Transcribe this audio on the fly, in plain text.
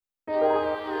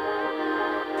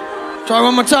Try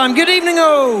one more time. Good evening,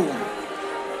 all.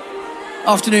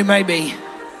 Afternoon, maybe.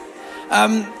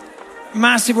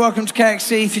 Massive welcome to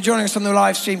KXC. If you're joining us on the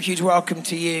live stream, huge welcome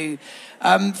to you.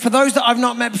 For those that I've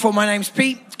not met before, my name's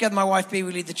Pete. Together with my wife, Bea,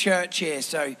 we lead the church here.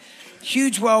 So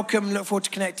huge welcome. Look forward to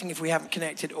connecting if we haven't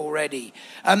connected already.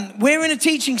 We're in a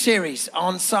teaching series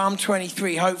on Psalm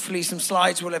 23. Hopefully some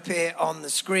slides will appear on the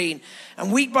screen.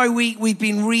 And week by week, we've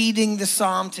been reading the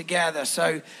psalm together.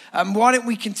 So why don't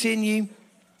we continue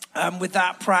with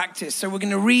that practice? So we're going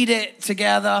to read it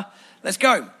together. Let's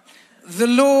go. The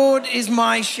Lord is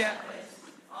my shepherd.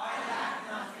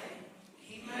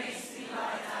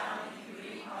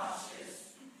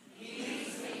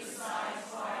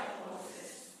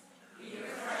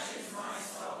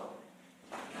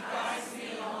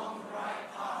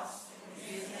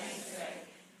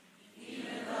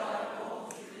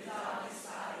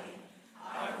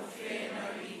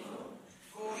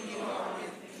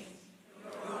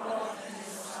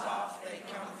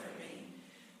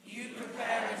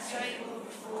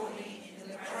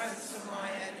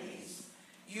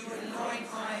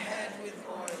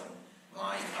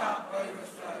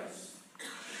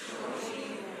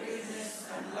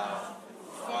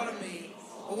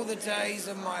 Days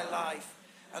of my life,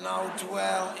 and I'll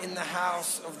dwell in the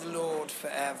house of the Lord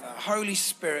forever. Holy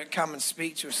Spirit, come and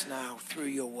speak to us now through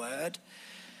your word.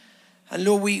 And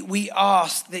Lord, we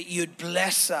ask that you'd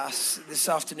bless us this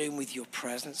afternoon with your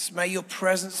presence. May your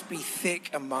presence be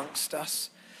thick amongst us.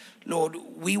 Lord,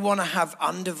 we want to have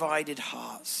undivided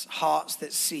hearts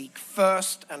that seek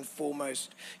first and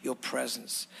foremost your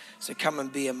presence. So come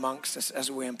and be amongst us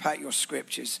as we unpack your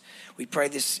scriptures. We pray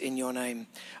this in your name.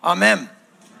 Amen.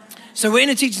 So we're in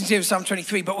a teaching series, Psalm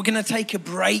 23, but we're going to take a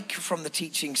break from the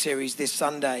teaching series this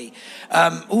Sunday.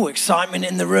 Excitement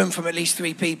in the room from at least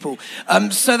 3 people.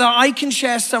 So that I can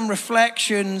share some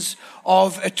reflections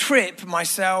of a trip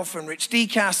myself and Rich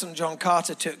Decas and John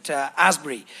Carter took to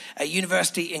Asbury, a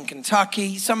university in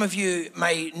Kentucky. Some of you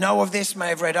may know of this, may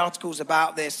have read articles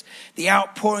about this. The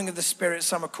outpouring of the Spirit,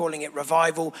 some are calling it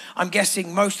revival. I'm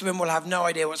guessing most of them will have no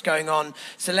idea what's going on.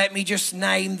 So let me just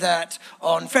name that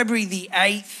on February the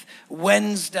 8th,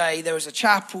 Wednesday, there was a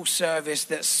chapel service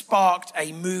that sparked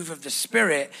a move of the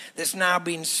Spirit that's now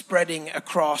been spreading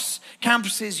across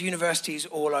campuses, universities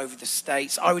all over the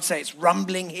States. I would say it's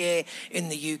rumbling here in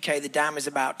the UK. The dam is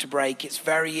about to break. It's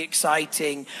very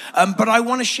exciting. But I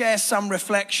want to share some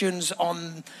reflections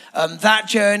on that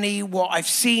journey, what I've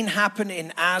seen happen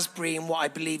in Asbury and what I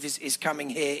believe is coming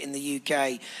here in the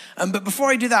UK. But before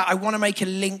I do that, I want to make a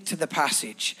link to the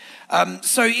passage.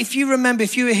 So if you remember,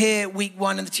 if you were here week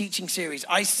 1 in the teaching series,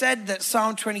 I said that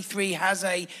Psalm 23 has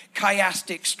a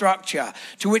chiastic structure,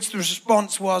 to which the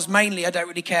response was mainly, I don't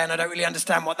really care and I don't really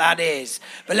understand what that is.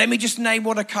 But let me just name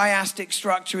what a chiastic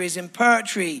structure is in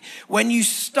poetry. When you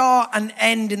start and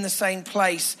end in the same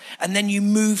place and then you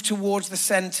move towards the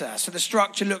center. So the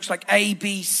structure looks like A,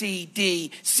 B, C,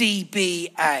 D, C, B,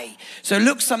 A. So it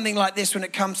looks something like this when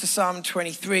it comes to Psalm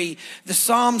 23. The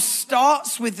psalm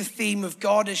starts with the theme of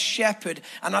God as shepherd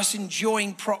and us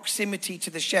enjoying proximity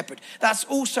to the shepherd. That's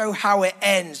also how it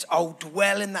ends. I'll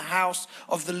dwell in the house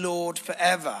of the Lord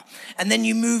forever. And then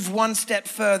you move one step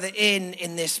further in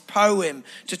this poem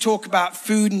to talk about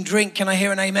food and drink. Can I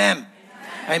hear an amen?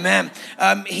 Amen.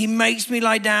 He makes me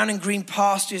lie down in green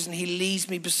pastures and he leads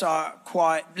me beside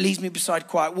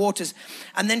quiet waters.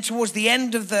 And then towards the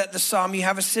end of the psalm, you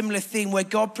have a similar theme where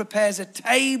God prepares a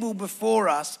table before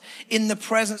us in the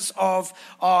presence of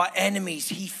our enemies.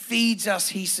 He feeds us,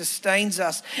 he sustains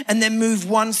us. And then move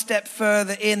one step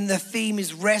further in, the theme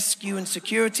is rescue and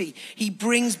security. He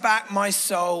brings back my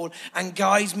soul and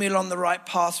guides me along the right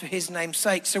path for his name's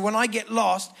sake. So when I get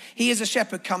lost, he as a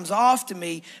shepherd comes after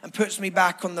me and puts me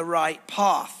back on the right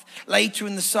path. Later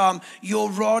in the psalm, your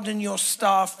rod and your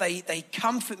staff, they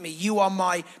comfort me. You are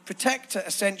my protector,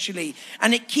 essentially.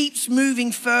 And it keeps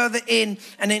moving further in.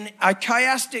 And in a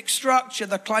chiastic structure,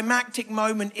 the climactic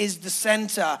moment is the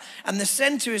center. And the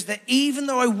center is that even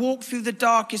though I walk through the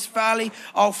darkest valley,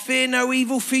 I'll fear no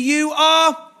evil, for you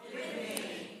are with me.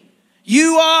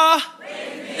 You are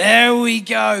with me. There we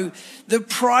go. The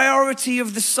priority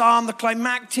of the psalm, the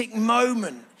climactic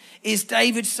moment, is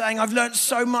David saying, I've learned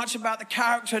so much about the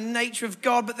character and nature of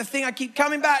God, but the thing I keep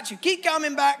coming back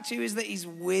to is that he's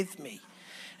with me.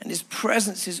 And his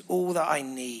presence is all that I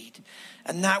need.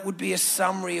 And that would be a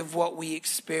summary of what we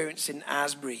experience in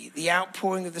Asbury. The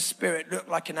outpouring of the Spirit looked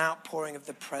like an outpouring of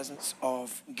the presence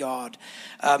of God.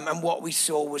 And what we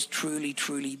saw was truly,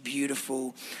 truly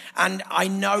beautiful. And I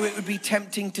know it would be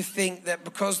tempting to think that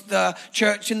because the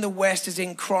church in the West is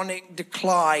in chronic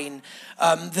decline,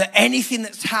 that anything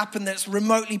that's happened that's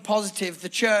remotely positive, the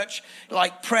church,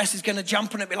 like press, is going to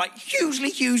jump on it and be like hugely,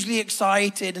 hugely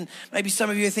excited. And maybe some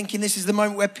of you are thinking this is the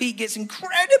moment where Pete gets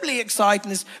incredibly excited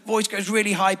and his voice goes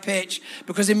really high pitch,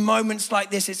 because in moments like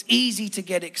this, it's easy to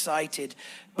get excited.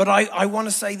 But I want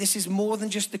to say this is more than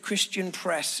just the Christian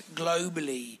press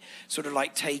globally sort of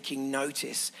like taking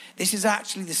notice. This is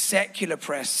actually the secular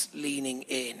press leaning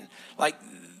in. Like,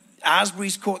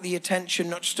 Asbury's caught the attention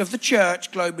not just of the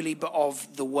church globally, but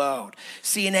of the world.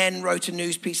 CNN wrote a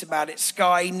news piece about it.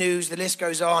 Sky News, the list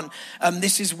goes on.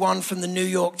 This is one from the New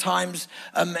York Times,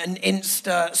 an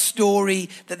Insta story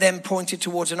that then pointed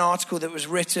towards an article that was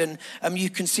written.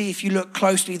 You can see, if you look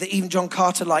closely, that even John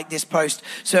Carter liked this post,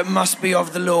 so it must be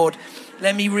of the Lord.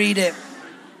 Let me read it.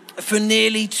 For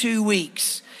nearly 2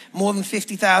 weeks, more than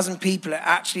 50,000 people, it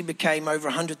actually became over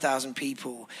 100,000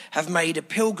 people, have made a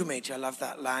pilgrimage, I love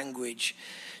that language,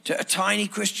 to a tiny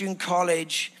Christian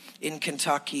college in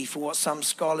Kentucky for what some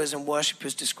scholars and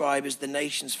worshippers describe as the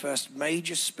nation's first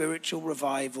major spiritual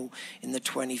revival in the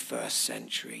 21st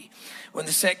century. When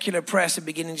the secular press are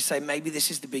beginning to say maybe this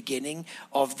is the beginning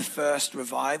of the first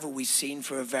revival we've seen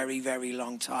for a very, very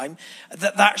long time,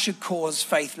 that should cause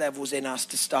faith levels in us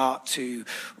to start to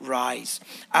rise.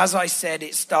 As I said,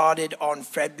 it started on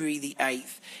February the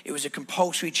 8th. It was a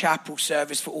compulsory chapel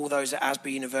service for all those at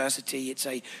Asbury University. It's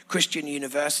a Christian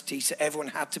university, so everyone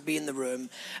had to be in the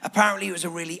room. Apparently, it was a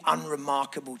really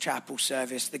unremarkable chapel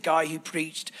service. The guy who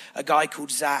preached, a guy called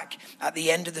Zach, at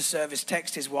the end of the service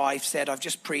texted his wife, said, "I've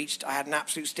just preached. I had an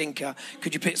absolute stinker.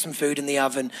 Could you put some food in the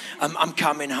oven? I'm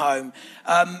coming home."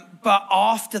 But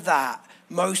after that,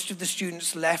 most of the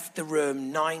students left the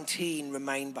room. 19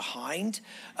 remained behind,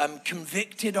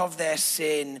 convicted of their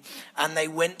sin, and they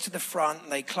went to the front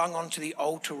and they clung onto the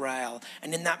altar rail.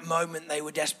 And in that moment, they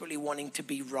were desperately wanting to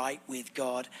be right with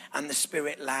God, and the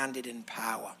Spirit landed in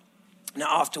power.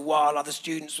 Now, after a while, other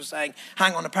students were saying,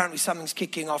 hang on, apparently something's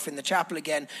kicking off in the chapel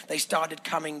again. They started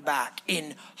coming back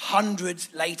in hundreds,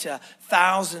 later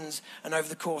thousands, and over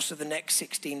the course of the next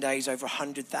 16 days, over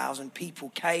 100,000 people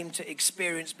came to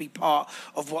experience, be part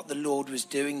of what the Lord was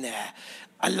doing there.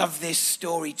 I love this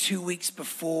story. 2 weeks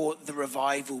before the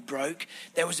revival broke,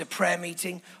 there was a prayer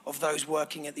meeting of those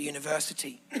working at the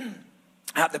university.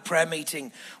 At the prayer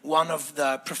meeting, one of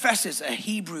the professors, a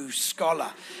Hebrew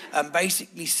scholar,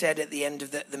 basically said at the end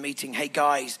of the meeting, "Hey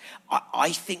guys,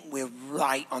 I think we're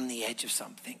right on the edge of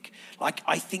something. Like,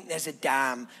 I think there's a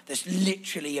dam that's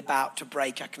literally about to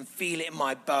break. I can feel it in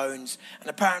my bones." And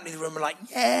apparently the room were like,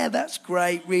 "Yeah, that's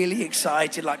great," really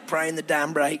excited, like praying the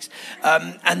dam breaks.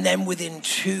 And then within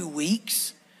 2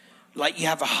 weeks, like, you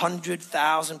have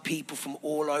 100,000 people from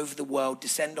all over the world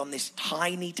descend on this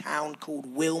tiny town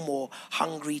called Wilmore,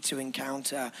 hungry to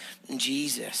encounter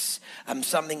Jesus.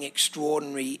 Something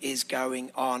extraordinary is going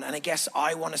on. And I guess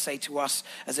I want to say to us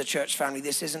as a church family,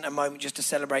 this isn't a moment just to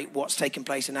celebrate what's taken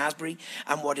place in Asbury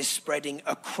and what is spreading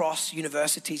across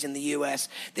universities in the US.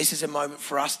 This is a moment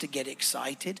for us to get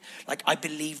excited. Like, I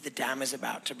believe the dam is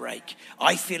about to break.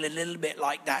 I feel a little bit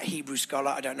like that Hebrew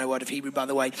scholar, I don't know a word of Hebrew, by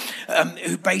the way,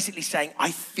 who basically saying, I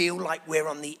feel like we're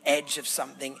on the edge of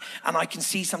something. And I can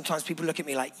see sometimes people look at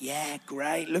me like, yeah,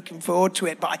 great, looking forward to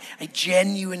it. But I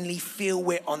genuinely feel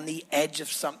we're on the edge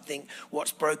of something.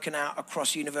 What's broken out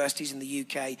across universities in the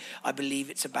UK, I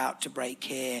believe it's about to break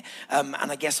here. And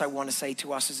I guess I want to say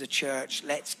to us as a church,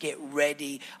 let's get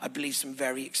ready. I believe some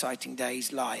very exciting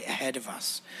days lie ahead of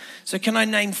us. So can I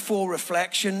name 4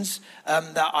 reflections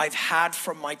that I've had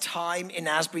from my time in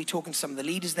Asbury, talking to some of the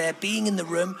leaders there, being in the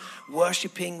room,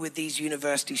 worshiping with these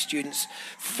university students.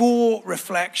 4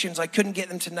 reflections. I couldn't get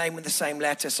them to name with the same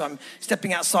letter, so I'm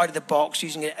stepping outside of the box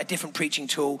using a different preaching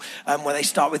tool where they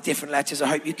start with different letters. I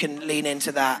hope you can lean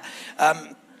into that.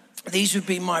 These would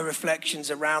be my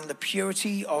reflections around the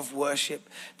purity of worship,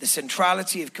 the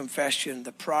centrality of confession,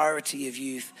 the priority of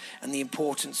youth, and the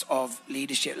importance of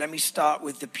leadership. Let me start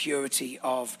with the purity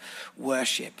of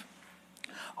worship.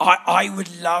 I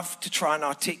would love to try and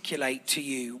articulate to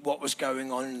you what was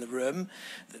going on in the room.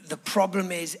 The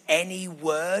problem is any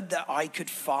word that I could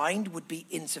find would be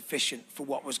insufficient for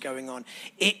what was going on.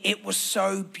 It was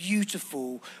so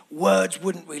beautiful, words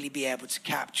wouldn't really be able to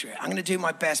capture it. I'm going to do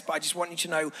my best, but I just want you to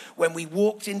know, when we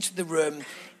walked into the room,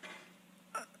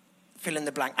 fill in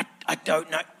the blank, I don't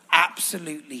know.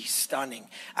 absolutely stunning.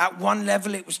 At one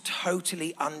level, it was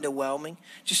totally underwhelming.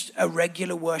 Just a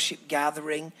regular worship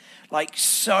gathering, like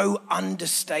so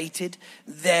understated.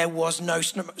 There was no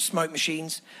smoke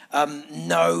machines,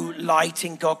 no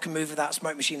lighting. God can move without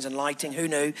smoke machines and lighting. Who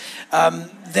knew?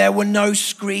 There were no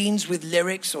screens with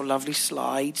lyrics or lovely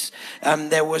slides.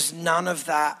 There was none of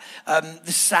that.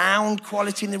 The sound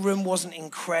quality in the room wasn't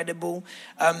incredible.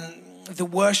 The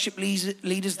worship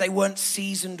leaders, they weren't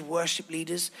seasoned worship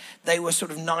leaders. They were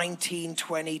sort of 19,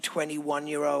 20,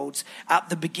 21-year-olds at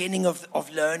the beginning of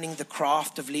learning the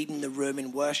craft of leading the room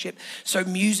in worship. So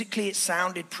musically, it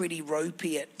sounded pretty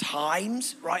ropey at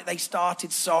times, right? They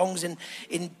started songs in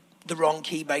the wrong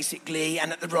key, basically,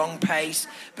 and at the wrong pace.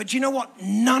 But do you know what?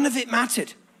 None of it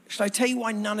mattered. Should I tell you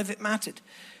why none of it mattered?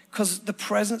 Because the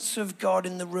presence of God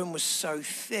in the room was so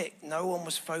thick, no one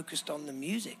was focused on the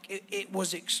music. It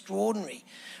was extraordinary.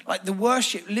 Like the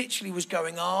worship literally was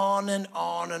going on and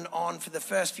on and on. For the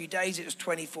first few days, it was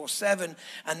 24/7,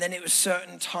 and then it was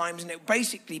certain times, and it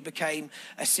basically became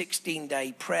a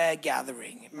 16-day prayer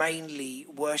gathering, mainly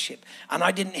worship. And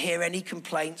I didn't hear any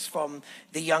complaints from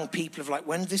the young people of like,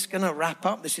 when's this going to wrap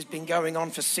up? This has been going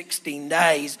on for 16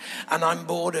 days, and I'm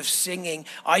bored of singing.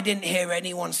 I didn't hear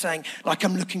anyone saying, like,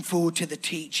 I'm looking forward to the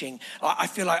teaching. I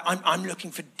feel like I'm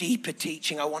looking for deeper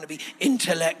teaching. I want to be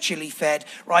intellectually fed,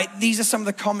 right? These are some of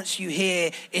the comments you hear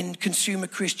in consumer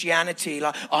Christianity,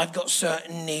 like, I've got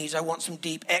certain needs. I want some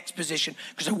deep exposition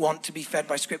because I want to be fed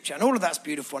by scripture. And all of that's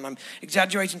beautiful, and I'm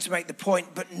exaggerating to make the point,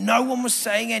 but no one was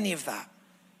saying any of that.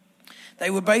 They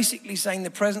were basically saying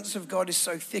the presence of God is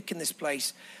so thick in this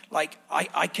place. Like,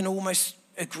 I can almost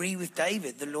agree with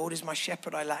David. The Lord is my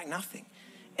shepherd, I lack nothing.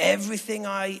 Everything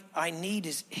I need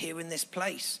is here in this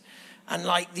place. And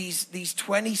like these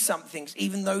 20-somethings,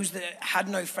 even those that had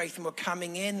no faith and were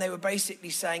coming in, they were basically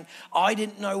saying, I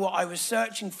didn't know what I was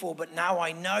searching for, but now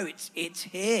I know it's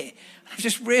here. I've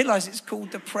just realized it's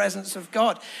called the presence of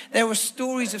God. There were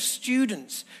stories of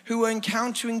students who were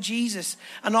encountering Jesus,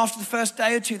 and after the first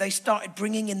day or two, they started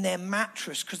bringing in their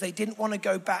mattress because they didn't want to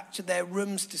go back to their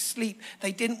rooms to sleep.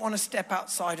 They didn't want to step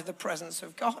outside of the presence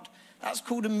of God. That's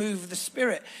called a move of the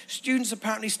Spirit. Students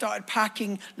apparently started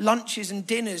packing lunches and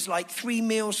dinners, like 3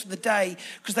 meals for the day,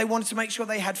 because they wanted to make sure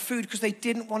they had food, because they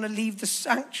didn't want to leave the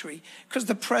sanctuary, because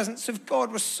the presence of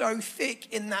God was so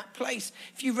thick in that place.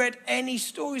 If you read any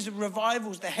stories of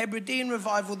revivals, the Hebridean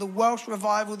revival, the Welsh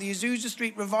revival, the Azusa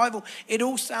Street revival, it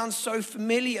all sounds so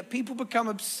familiar. People become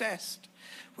obsessed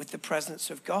with the presence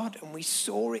of God, and we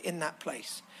saw it in that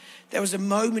place. There was a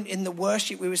moment in the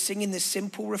worship, we were singing this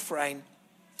simple refrain,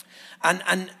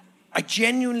 and I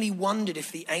genuinely wondered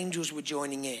if the angels were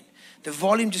joining in. The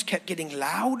volume just kept getting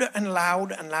louder and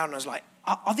louder and louder. And I was like,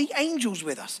 are the angels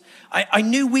with us? I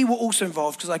knew we were also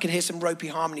involved because I could hear some ropey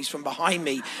harmonies from behind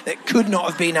me that could not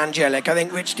have been angelic. I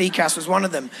think Rich Decas was one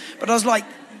of them. But I was like,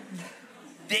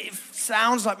 it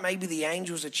sounds like maybe the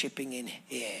angels are chipping in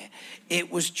here.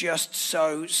 It was just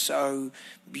so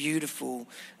beautiful.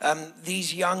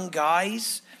 These young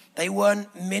guys, they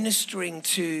weren't ministering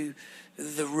to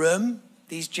the room.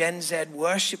 These Gen Z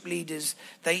worship leaders,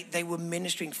 they were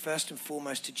ministering first and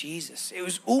foremost to Jesus. It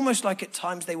was almost like at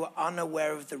times they were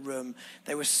unaware of the room.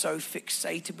 They were so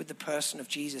fixated with the person of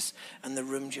Jesus, and the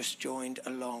room just joined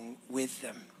along with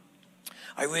them.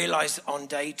 I realized on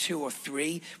day 2 or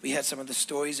 3, we heard some of the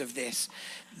stories of this,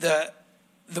 that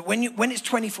when it's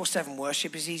 24/7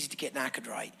 worship, it's easy to get knackered,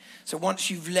 right? So once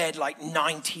you've led like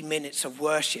 90 minutes of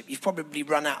worship, you've probably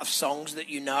run out of songs that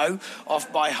you know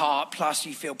off by heart, plus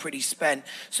you feel pretty spent.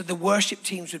 So the worship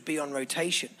teams would be on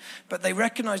rotation. But they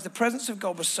recognized the presence of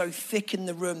God was so thick in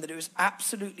the room that it was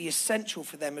absolutely essential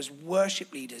for them as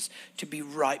worship leaders to be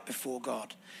right before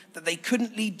God. That they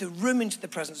couldn't lead the room into the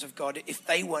presence of God if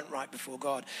they weren't right before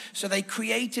God. So they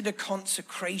created a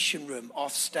consecration room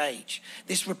off stage.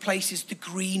 This replaces the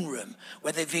green room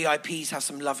where the VIPs have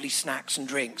some lovely snacks and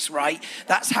drinks, right?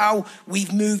 That's how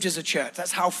we've moved as a church.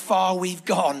 That's how far we've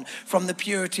gone from the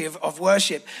purity of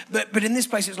worship. But in this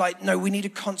place, it's like, no, we need a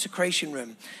consecration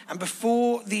room. And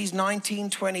before these 19,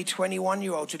 20,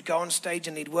 21-year-olds would go on stage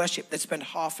and lead worship, they'd spend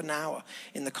half an hour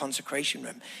in the consecration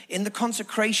room. In the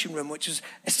consecration room, which was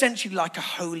essentially like a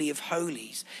holy of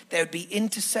holies, there would be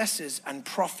intercessors and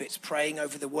prophets praying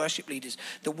over the worship leaders.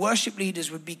 The worship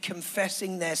leaders would be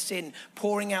confessing their sin,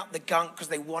 pouring out the gunk because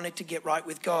they wanted to get right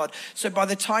with God. So by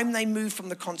the time they moved from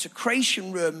the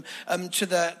consecration room to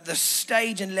the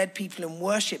stage and led people in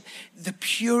worship, the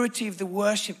purity of the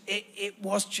worship, it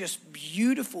was just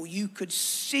beautiful. You could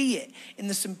see it in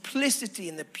the simplicity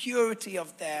and the purity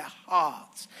of their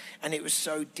hearts. And it was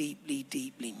so deeply,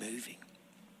 deeply moving.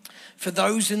 For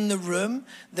those in the room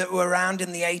that were around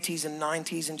in the 80s and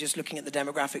 90s, and just looking at the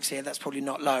demographics here, that's probably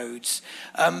not loads.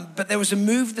 But there was a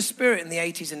move of the Spirit in the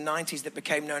 80s and 90s that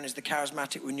became known as the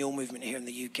Charismatic Renewal Movement here in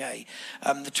the UK.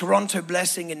 The Toronto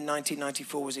Blessing in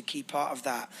 1994 was a key part of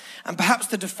that. And perhaps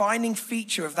the defining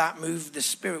feature of that move of the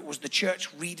Spirit was the church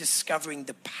rediscovering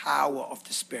the power of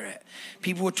the Spirit.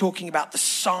 People were talking about the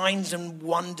signs and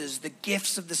wonders, the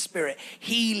gifts of the Spirit,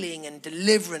 healing and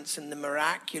deliverance and the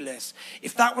miraculous.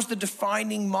 If that was the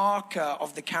defining marker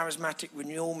of the Charismatic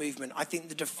Renewal Movement, I think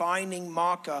the defining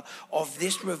marker of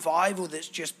this revival that's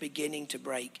just beginning to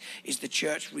break is the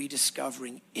church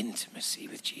rediscovering intimacy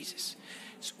with Jesus.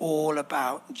 It's all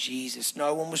about Jesus.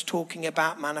 No one was talking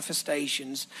about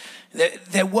manifestations.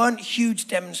 There weren't huge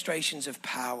demonstrations of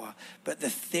power, but the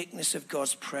thickness of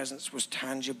God's presence was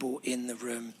tangible in the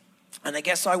room. And I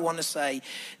guess I want to say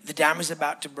the dam is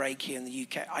about to break here in the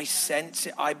UK. I sense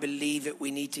it. I believe it.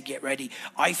 We need to get ready.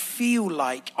 I feel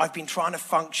like I've been trying to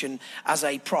function as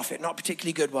a prophet, not a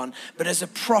particularly good one, but as a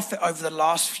prophet over the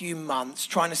last few months,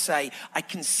 trying to say, I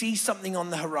can see something on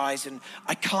the horizon.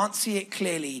 I can't see it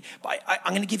clearly, but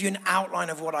I'm going to give you an outline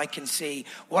of what I can see.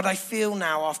 What I feel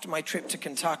now after my trip to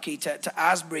Kentucky, to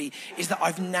Asbury, is that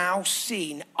I've now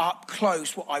seen up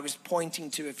close what I was pointing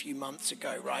to a few months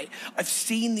ago, right? I've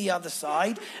seen the other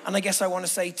side, and I guess I want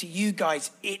to say to you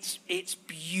guys, it's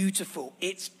beautiful.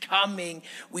 It's coming.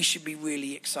 We should be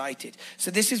really excited. So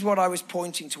this is what I was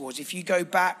pointing towards. If you go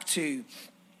back to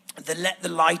the Let the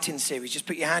Light In series, just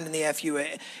put your hand in the air if you were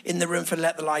in the room for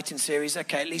Let the Light In series.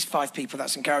 Okay, at least 5 people,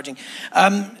 that's encouraging.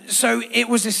 So it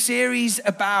was a series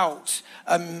about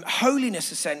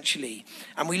holiness, essentially.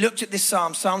 And we looked at this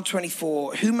Psalm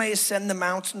 24. Who may ascend the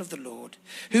mountain of the Lord?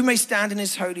 Who may stand in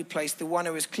his holy place? The one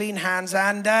who has clean hands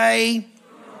and a...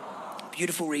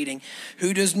 Beautiful reading.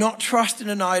 Who does not trust in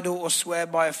an idol or swear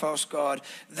by a false god,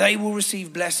 they will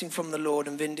receive blessing from the Lord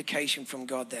and vindication from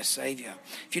God their Savior.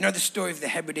 If you know the story of the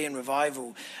Hebridean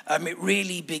revival, it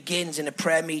really begins in a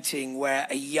prayer meeting where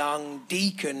a young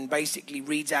deacon basically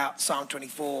reads out Psalm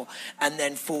 24 and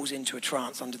then falls into a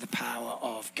trance under the power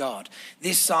of God.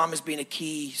 This psalm has been a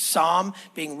key psalm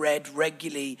being read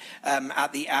regularly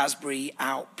at the Asbury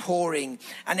outpouring.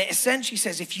 And it essentially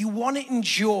says, if you want to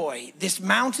enjoy this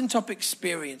mountaintop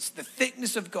experience, the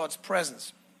thickness of God's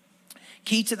presence,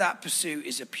 key to that pursuit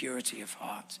is a purity of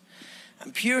heart.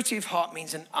 And purity of heart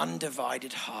means an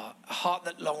undivided heart, a heart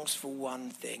that longs for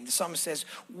one thing. The psalmist says,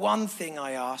 one thing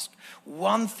I ask,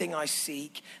 one thing I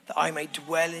seek, that I may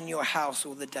dwell in your house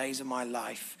all the days of my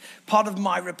life. Part of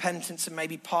my repentance, and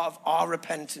maybe part of our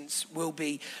repentance, will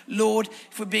be, Lord,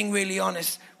 if we're being really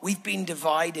honest, we've been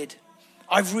divided.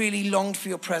 I've really longed for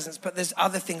your presence, but there's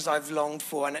other things I've longed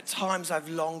for. And at times I've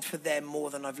longed for them more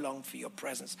than I've longed for your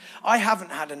presence. I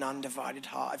haven't had an undivided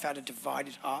heart. I've had a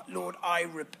divided heart. Lord, I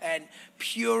repent.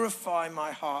 Purify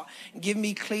my heart and give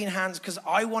me clean hands, because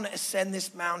I want to ascend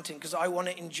this mountain, because I want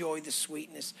to enjoy the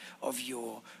sweetness of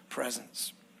your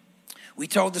presence. We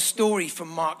told the story from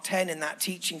Mark 10 in that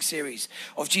teaching series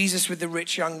of Jesus with the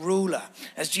rich young ruler.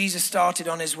 As Jesus started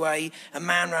on his way, a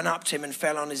man ran up to him and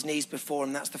fell on his knees before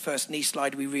him. That's the first knee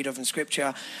slide we read of in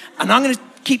scripture. And I'm going to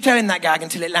keep telling that gag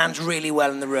until it lands really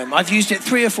well in the room. I've used it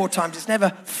 3 or 4 times. It's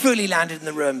never fully landed in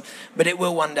the room, but it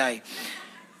will one day.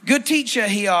 Good teacher,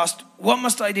 he asked, what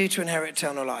must I do to inherit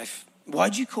eternal life? Why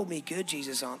do you call me good?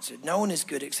 Jesus answered. No one is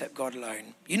good except God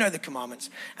alone. You know the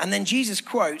commandments. And then Jesus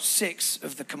quotes 6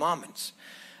 of the commandments.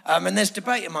 And there's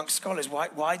debate amongst scholars.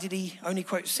 Why did he only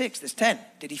quote 6? There's 10.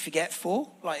 Did he forget 4?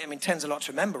 10's a lot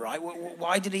to remember, right?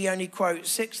 Why did he only quote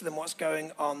 6 of them? What's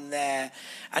going on there?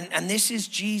 And this is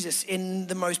Jesus in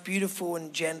the most beautiful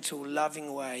and gentle,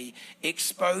 loving way,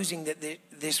 exposing that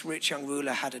this rich young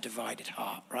ruler had a divided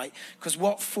heart, right? Because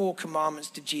what 4 commandments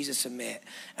did Jesus omit?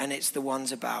 And it's the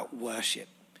ones about worship.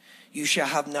 You shall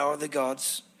have no other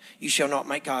gods. You shall not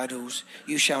make idols.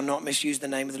 You shall not misuse the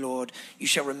name of the Lord. You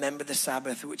shall remember the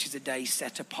Sabbath, which is a day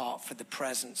set apart for the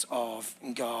presence of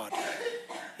God.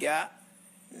 Yeah,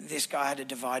 this guy had a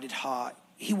divided heart.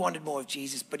 He wanted more of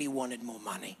Jesus, but he wanted more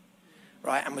money,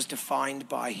 right? And was defined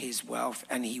by his wealth.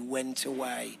 And he went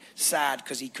away sad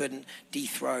because he couldn't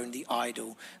dethrone the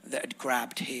idol that had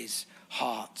grabbed his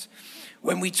heart.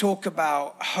 When we talk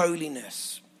about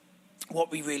holiness,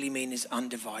 what we really mean is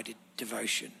undivided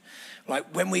devotion.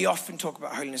 Like when we often talk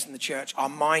about holiness in the church, our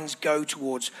minds go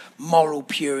towards moral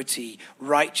purity,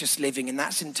 righteous living, and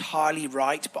that's entirely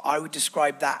right, but I would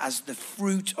describe that as the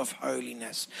fruit of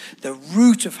holiness. The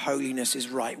root of holiness is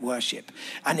right worship,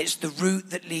 and it's the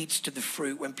root that leads to the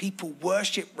fruit. When people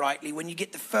worship rightly, when you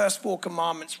get the first 4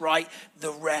 commandments right,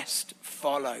 the rest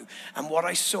follow. And what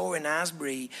I saw in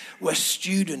Asbury were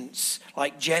students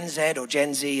like Gen Z or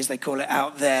Gen Z as they call it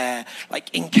out there,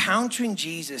 like encountering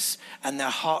Jesus, and their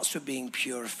hearts were being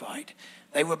purified.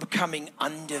 They were becoming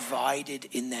undivided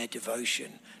in their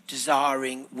devotion,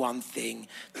 desiring one thing,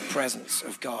 the presence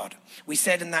of God. We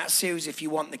said in that series, if you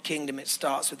want the kingdom, it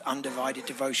starts with undivided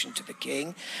devotion to the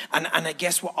King. And I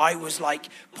guess what I was like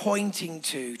pointing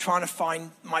to, trying to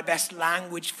find my best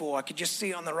language for, I could just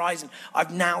see it on the horizon.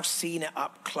 I've now seen it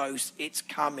up close. It's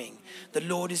coming. The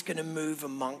Lord is going to move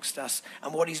amongst us.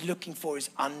 And what he's looking for is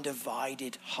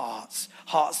undivided hearts.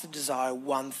 Hearts that desire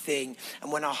one thing.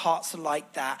 And when our hearts are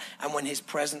like that, and when his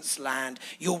presence land,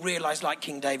 you'll realize, like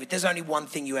King David, there's only one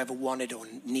thing you ever wanted or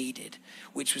needed,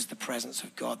 which was the presence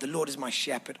of God. The Lord is my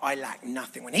shepherd. I lack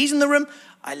nothing. When he's in the room,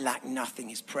 I lack nothing.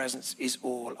 His presence is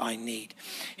all I need.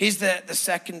 Here's the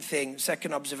second thing,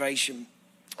 second observation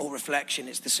or reflection.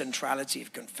 It's the centrality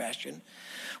of confession.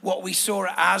 What we saw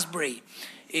at Asbury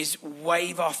is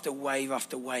wave after wave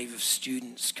after wave of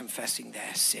students confessing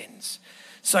their sins.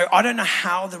 So I don't know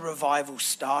how the revival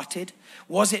started.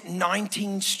 Was it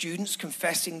 19 students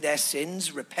confessing their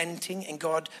sins, repenting, and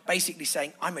God basically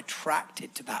saying, I'm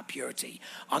attracted to that purity.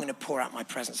 I'm going to pour out my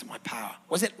presence and my power.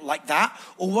 Was it like that?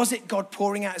 Or was it God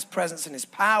pouring out his presence and his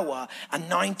power, and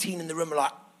 19 in the room were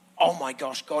like, oh my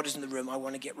gosh, God is in the room. I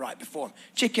want to get right before him.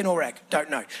 Chicken or egg,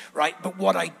 don't know, right? But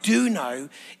what I do know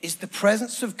is the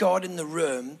presence of God in the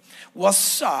room was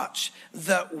such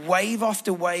that wave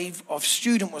after wave of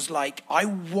student was like, I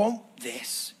want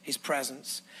this, his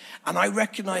presence. And I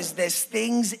recognize there's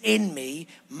things in me,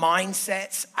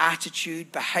 mindsets,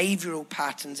 attitude, behavioral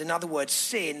patterns, in other words,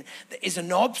 sin, that is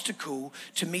an obstacle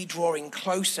to me drawing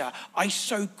closer. I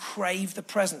so crave the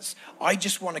presence. I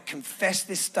just want to confess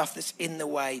this stuff that's in the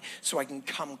way so I can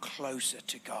come closer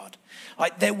to God.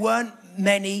 Like there weren't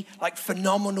many like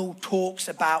phenomenal talks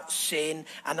about sin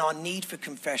and our need for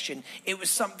confession. It was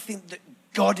something that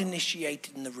God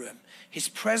initiated in the room. His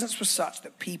presence was such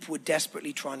that people were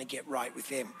desperately trying to get right with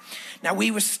him. Now, we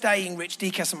were staying, Rich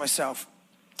Decas and myself,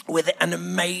 with an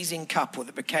amazing couple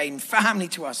that became family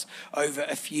to us over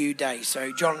a few days.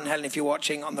 So John and Helen, if you're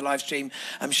watching on the live stream,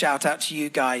 shout out to you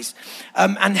guys.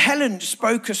 And Helen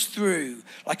spoke us through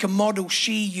like a model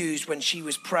she used when she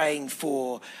was praying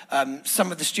for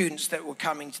some of the students that were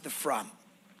coming to the front.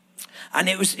 And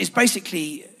it's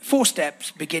basically 4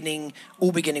 steps,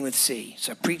 all beginning with C.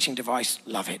 So preaching device,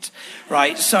 love it,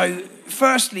 right? So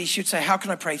firstly, she'd say, how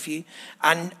can I pray for you?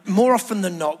 And more often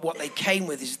than not, what they came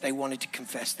with is they wanted to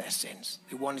confess their sins.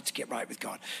 They wanted to get right with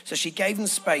God. So she gave them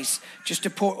space just to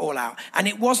pour it all out. And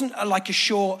it wasn't like a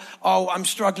short, oh, I'm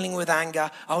struggling with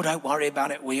anger. Oh, don't worry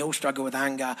about it. We all struggle with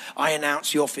anger. I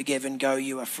announce you're forgiven. Go,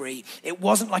 you are free. It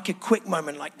wasn't like a quick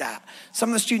moment like that. Some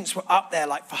of the students were up there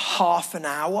like for half an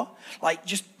hour, like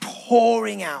just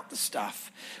pouring out the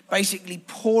stuff, basically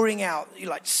pouring out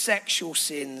like sexual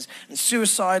sins and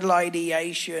suicidal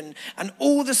ideation and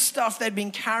all the stuff they'd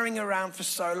been carrying around for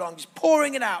so long, just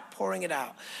pouring it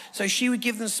out. So she would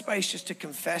give them space just to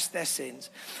confess their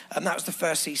sins. And that was the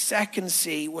first C. Second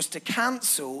C was to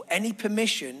cancel any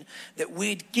permission that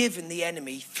we'd given the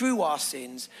enemy through our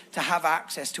sins to have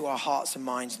access to our hearts and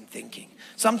minds and thinking.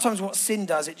 Sometimes what sin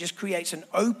does, it just creates an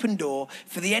open door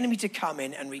for the enemy to come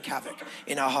in and wreak havoc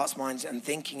in our hearts, minds, and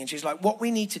thinking. And she's like, what we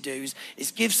need to do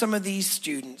is give some of these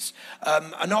students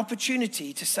an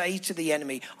opportunity to say to the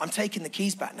enemy, I'm taking the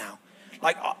keys back now.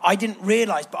 Like, I didn't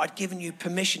realize, but I'd given you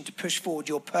permission to push forward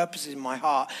your purposes in my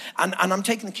heart. And I'm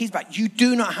taking the keys back. You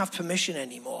do not have permission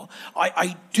anymore.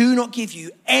 I do not give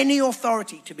you any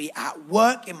authority to be at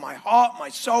work in my heart, my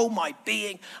soul, my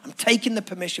being. I'm taking the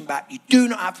permission back. You do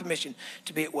not have permission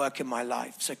to be at work in my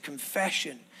life. So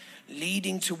confession,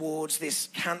 leading towards this,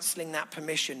 canceling that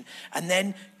permission, and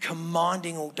then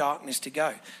commanding all darkness to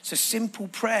go. So simple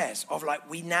prayers of like,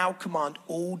 we now command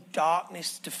all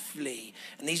darkness to flee.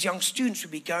 And these young students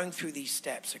would be going through these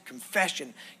steps. So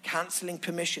confession, canceling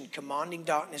permission, commanding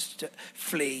darkness to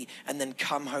flee, and then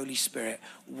come Holy Spirit,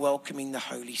 welcoming the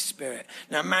Holy Spirit.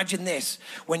 Now imagine this,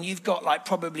 when you've got like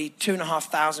probably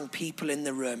 2,500 people in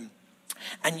the room,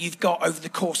 And you've got, over the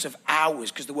course of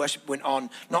hours, because the worship went on,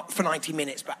 not for 90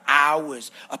 minutes, but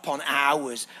hours upon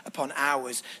hours upon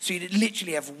hours. So you'd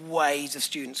literally have waves of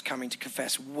students coming to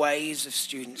confess, waves of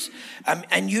students.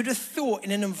 And you'd have thought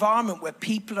in an environment where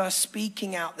people are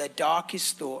speaking out their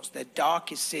darkest thoughts, their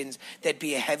darkest sins, there'd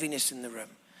be a heaviness in the room.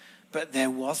 But there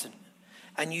wasn't.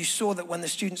 And you saw that when the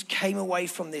students came away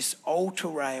from this altar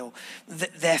rail,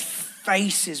 that their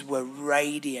faces were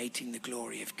radiating the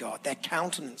glory of God. Their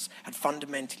countenance had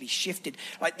fundamentally shifted.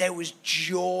 Like there was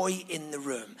joy in the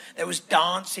room. There was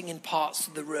dancing in parts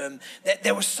of the room.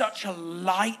 There was such a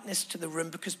lightness to the room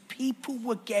because people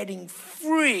were getting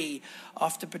free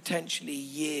after potentially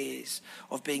years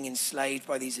of being enslaved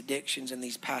by these addictions and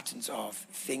these patterns of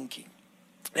thinking.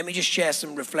 Let me just share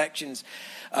some reflections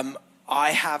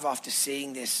I have after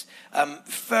seeing this.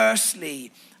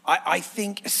 Firstly, I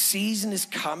think a season is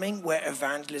coming where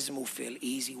evangelism will feel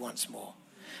easy once more.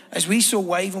 As we saw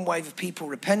wave and wave of people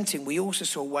repenting, we also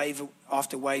saw wave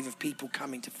after wave of people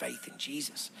coming to faith in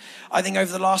Jesus. I think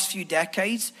over the last few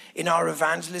decades in our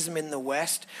evangelism in the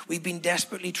West, we've been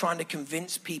desperately trying to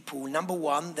convince people, number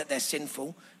one, that they're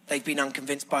sinful. They've been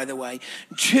unconvinced, by the way.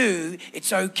 Two,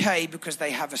 it's okay because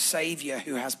they have a savior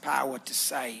who has power to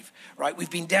save, right?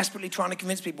 We've been desperately trying to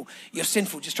convince people, you're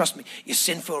sinful, just trust me. You're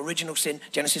sinful, original sin,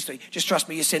 Genesis 3. Just trust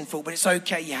me, you're sinful, but it's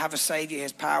okay. You have a savior who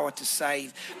has power to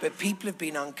save. But people have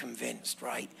been unconvinced,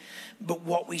 right? But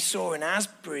what we saw in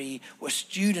Asbury were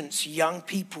students, young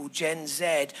people, Gen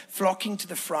Z, flocking to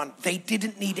the front. They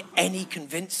didn't need any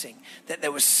convincing that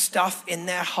there was stuff in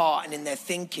their heart and in their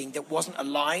thinking that wasn't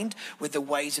aligned with the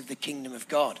ways of the kingdom of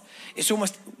God. It's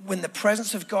almost when the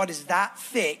presence of God is that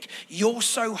thick, you're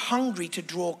so hungry to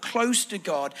draw close to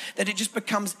God that it just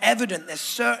becomes evident there's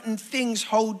certain things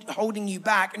holding you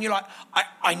back. And you're like,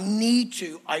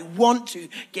 I want to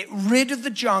get rid of the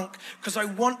junk because I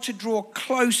want to draw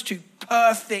close to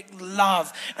perfect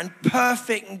love and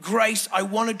perfect grace. I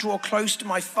want to draw close to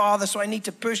my Father, so I need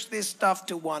to push this stuff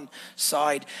to one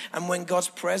side. And when God's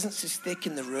presence is thick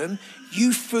in the room,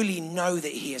 you fully know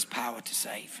that he has power to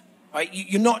save. Right?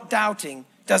 You're not doubting,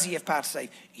 does he have power to save?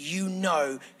 You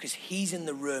know, because he's in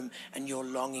the room and you're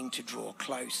longing to draw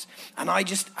close. And I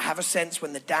just have a sense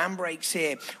when the dam breaks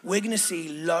here, we're going to see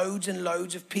loads and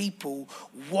loads of people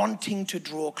wanting to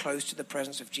draw close to the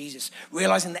presence of Jesus,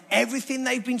 realizing that everything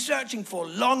they've been searching for,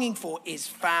 longing for, is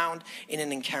found in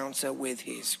an encounter with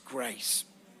his grace.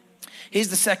 Here's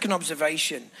the second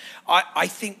observation. I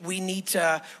think we need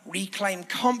to reclaim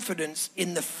confidence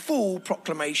in the full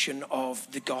proclamation of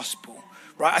the gospel.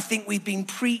 Right? I think we've been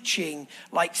preaching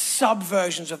like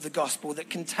subversions of the gospel that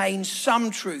contain some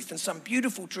truth and some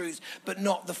beautiful truths, but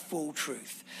not the full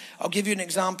truth. I'll give you an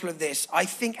example of this. I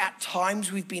think at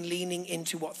times we've been leaning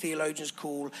into what theologians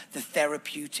call the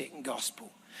therapeutic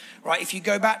gospel. Right? If you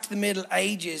go back to the Middle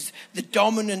Ages, the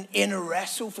dominant inner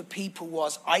wrestle for people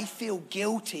was, I feel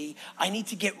guilty. I need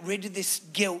to get rid of this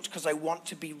guilt because I want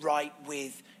to be right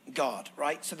with God,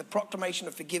 right? So the proclamation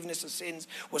of forgiveness of sins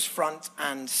was front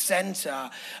and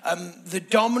center. The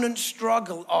dominant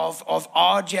struggle of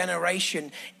our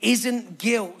generation isn't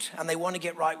guilt and they want to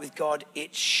get right with God,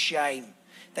 it's shame.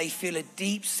 They feel a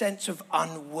deep sense of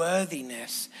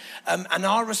unworthiness. And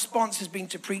our response has been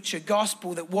to preach a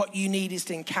gospel that what you need is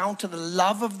to encounter the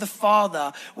love of the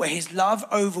Father, where his love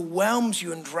overwhelms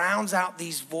you and drowns out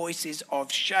these voices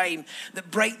of shame that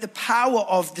break the power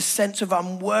of the sense of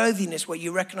unworthiness, where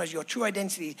you recognize your true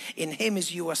identity in him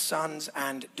as you are sons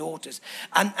and daughters.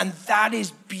 And that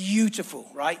is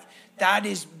beautiful, right? That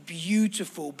is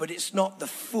beautiful, but it's not the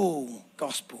full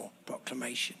gospel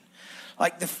proclamation.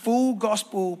 Like the full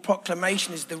gospel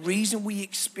proclamation is the reason we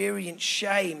experience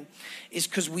shame is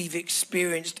because we've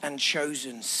experienced and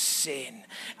chosen sin.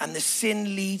 And the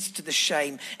sin leads to the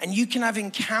shame. And you can have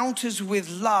encounters with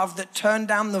love that turn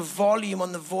down the volume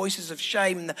on the voices of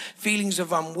shame and the feelings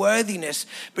of unworthiness.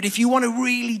 But if you want to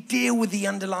really deal with the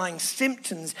underlying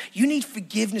symptoms, you need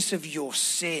forgiveness of your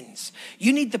sins.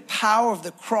 You need the power of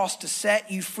the cross to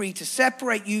set you free, to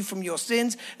separate you from your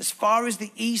sins as far as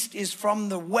the east is from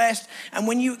the west. And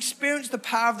when you experience the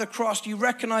power of the cross, you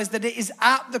recognize that it is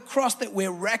at the cross that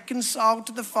we're reconciled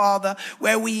to the Father,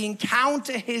 where we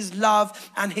encounter his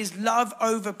love, and his love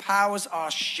overpowers our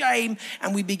shame,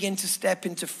 and we begin to step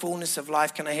into fullness of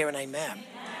life. Can I hear an amen?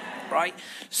 Right?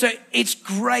 So it's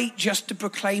great just to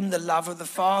proclaim the love of the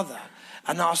Father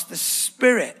and ask the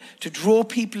Spirit to draw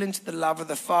people into the love of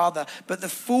the Father. But the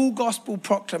full gospel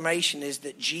proclamation is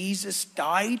that Jesus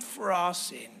died for our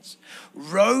sins,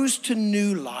 rose to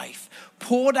new life,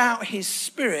 poured out his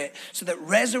Spirit so that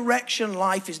resurrection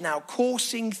life is now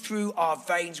coursing through our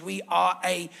veins. We are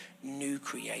a new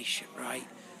creation, right?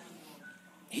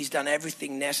 He's done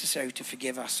everything necessary to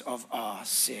forgive us of our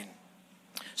sin.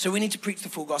 So we need to preach the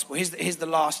full gospel. Here's the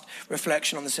last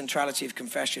reflection on the centrality of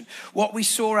confession. What we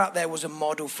saw out there was a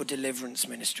model for deliverance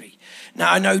ministry.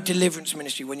 Now, I know deliverance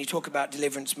ministry, when you talk about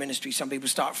deliverance ministry, some people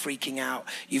start freaking out.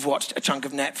 You've watched a chunk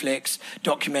of Netflix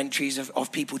documentaries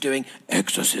of people doing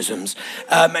exorcisms.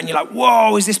 And you're like,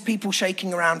 whoa, is this people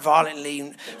shaking around violently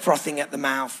and frothing at the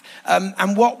mouth?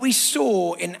 And what we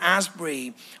saw in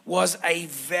Asbury was a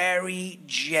very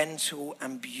gentle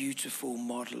and beautiful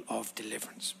model of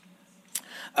deliverance.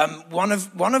 One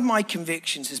of my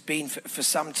convictions has been for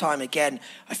some time, again,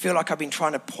 I feel like I've been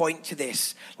trying to point to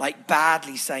this, like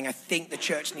badly saying, I think the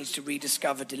church needs to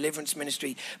rediscover deliverance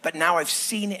ministry. But now I've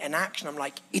seen it in action. I'm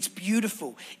like, it's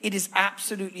beautiful. It is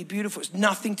absolutely beautiful. It's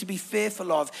nothing to be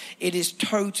fearful of. It is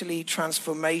totally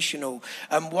transformational.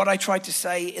 What I tried to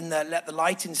say in the Let the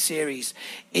Light In series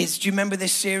is, do you remember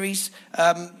this series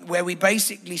where we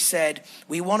basically said,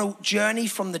 we want to journey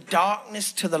from the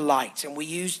darkness to the light. And we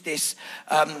used this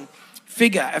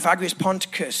figure, Evagrius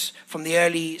Ponticus, from the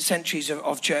early centuries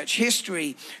of church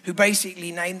history, who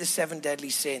basically named the 7 deadly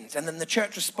sins. And then the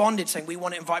church responded saying, we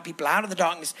want to invite people out of the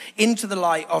darkness into the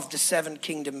light of the 7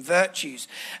 kingdom virtues.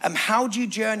 How do you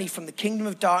journey from the kingdom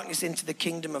of darkness into the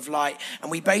kingdom of light? And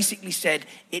we basically said,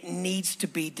 it needs to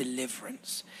be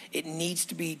deliverance. It needs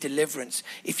to be deliverance.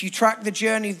 If you track the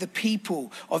journey of the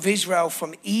people of Israel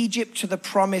from Egypt to the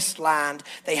promised land,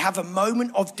 they have a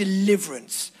moment of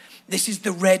deliverance. This is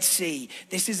the Red Sea.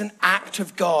 This is an act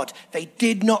of God. They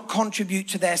did not contribute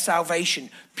to their salvation.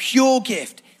 Pure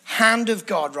gift, hand of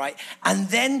God, right? And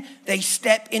then they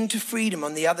step into freedom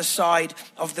on the other side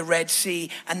of the Red Sea,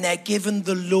 and they're given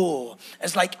the law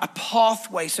as like a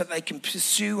pathway so that they can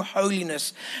pursue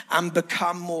holiness and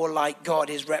become more like God,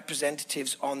 his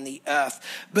representatives on the earth.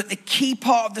 But the key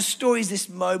part of the story is this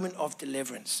moment of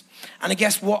deliverance. And I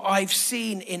guess what I've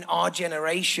seen in our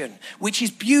generation, which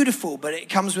is beautiful, but it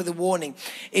comes with a warning,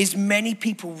 is many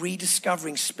people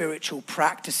rediscovering spiritual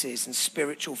practices and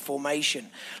spiritual formation.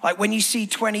 Like when you see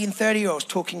 20 and 30-year-olds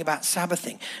talking about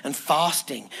Sabbathing and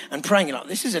fasting and praying, you're like,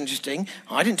 this is interesting.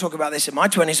 I didn't talk about this in my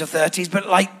 20s or 30s, but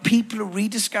like people are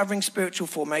rediscovering spiritual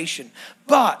formation.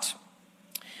 But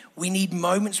we need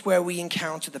moments where we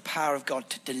encounter the power of God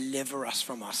to deliver us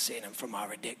from our sin and from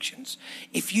our addictions.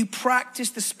 If you practice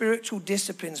the spiritual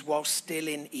disciplines while still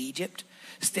in Egypt,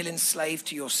 still enslaved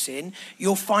to your sin,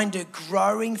 you'll find a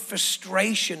growing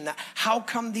frustration that how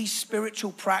come these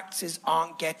spiritual practices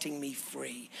aren't getting me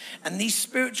free? And these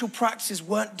spiritual practices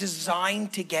weren't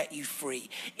designed to get you free.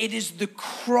 It is the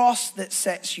cross that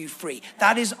sets you free.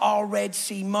 That is our Red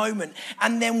Sea moment.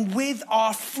 And then with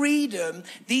our freedom,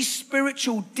 these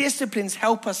spiritual disciplines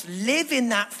help us live in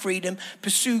that freedom,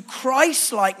 pursue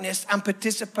Christ-likeness, and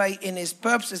participate in his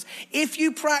purposes. If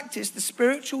you practice the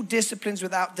spiritual disciplines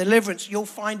without deliverance,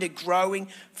 you'll find a growing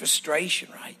frustration,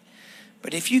 right?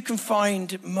 But if you can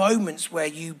find moments where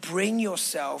you bring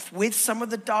yourself with some of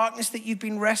the darkness that you've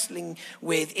been wrestling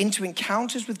with into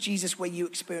encounters with Jesus where you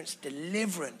experience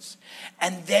deliverance,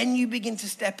 and then you begin to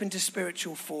step into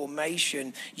spiritual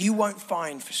formation, you won't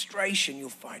find frustration, you'll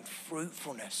find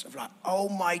fruitfulness of like, oh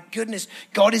my goodness,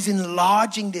 God is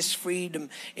enlarging this freedom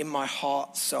in my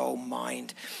heart, soul,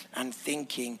 mind, and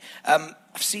thinking. I've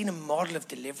seen a model of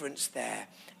deliverance there,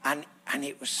 and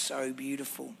it was so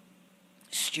beautiful.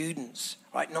 Students,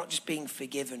 right, not just being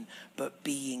forgiven, but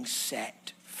being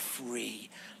set free,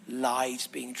 lives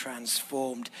being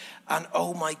transformed. And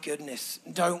oh my goodness,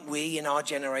 don't we in our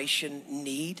generation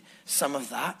need some of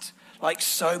that? Like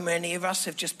so many of us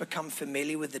have just become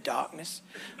familiar with the darkness,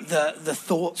 the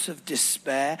thoughts of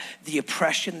despair, the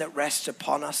oppression that rests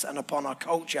upon us and upon our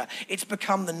culture. It's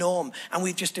become the norm, and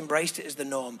we've just embraced it as the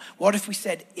norm. What if we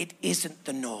said it isn't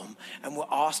the norm, and we're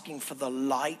asking for the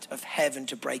light of heaven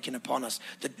to break in upon us,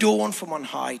 the dawn from on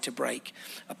high to break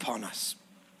upon us?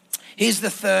 Here's the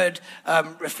third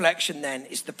reflection then,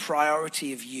 is the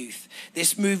priority of youth.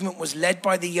 This movement was led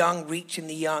by the young, reaching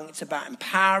the young. It's about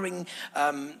empowering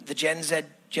the Gen Z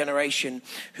generation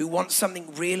who wants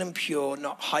something real and pure,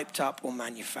 not hyped up or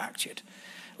manufactured.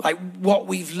 Like what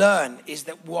we've learned is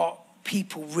that what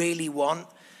people really want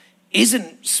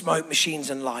isn't smoke machines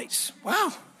and lights.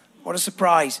 Wow, what a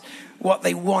surprise. What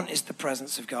they want is the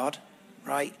presence of God,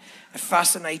 right? And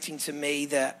fascinating to me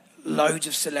that loads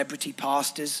of celebrity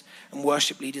pastors and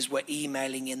worship leaders were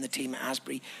emailing in the team at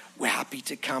Asbury, we're happy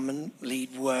to come and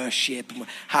lead worship, and we're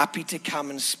happy to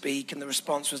come and speak. And the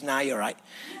response was, now you're right.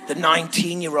 The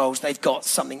 19-year-olds, they've got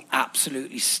something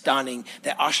absolutely stunning.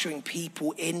 They're ushering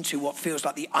people into what feels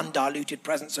like the undiluted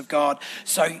presence of God.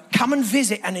 So come and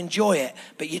visit and enjoy it,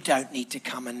 but you don't need to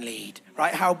come and lead.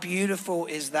 Right? How beautiful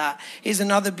is that? Here's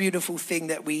another beautiful thing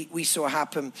that we saw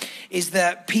happen, is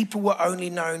that people were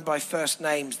only known by first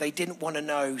names. They didn't want to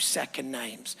know second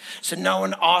names. So no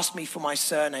one asked me for my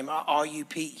surname. Are you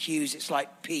Pete Hughes? It's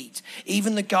like Pete.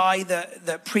 Even the guy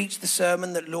that preached the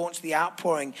sermon that launched the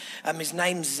outpouring, his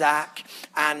name's Zach,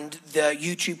 and the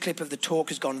YouTube clip of the talk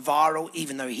has gone viral,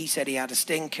 even though he said he had a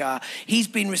stinker. He's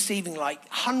been receiving like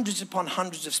hundreds upon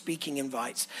hundreds of speaking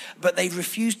invites, but they've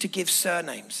refused to give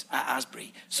surnames at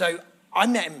Asbury. So I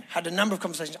met him, had a number of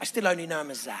conversations. I still only know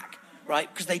him as Zach, right?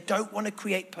 Because they don't want to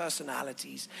create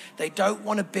personalities. They don't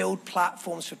want to build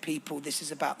platforms for people. This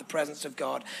is about the presence of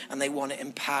God, and they want to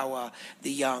empower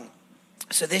the young.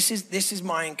 So this is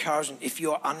my encouragement. If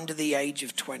you're under the age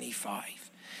of 25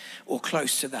 or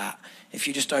close to that, if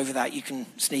you're just over that, you can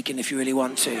sneak in if you really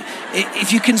want to.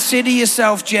 If you consider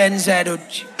yourself Gen Z or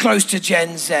close to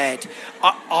Gen Z,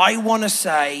 I want to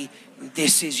say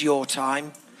this is your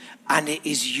time. And it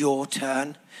is your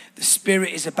turn. The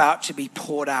Spirit is about to be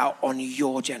poured out on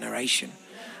your generation,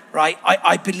 right?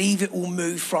 I believe it will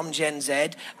move from Gen Z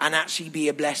and actually be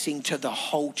a blessing to the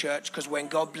whole church, because when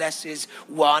God blesses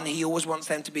one, he always wants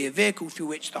them to be a vehicle through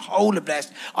which the whole are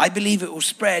blessed. I believe it will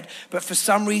spread, but for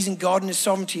some reason, God in his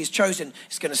sovereignty has chosen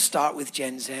it's going to start with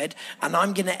Gen Z, and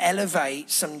I'm going to elevate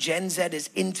some Gen Zers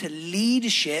into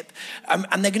leadership, and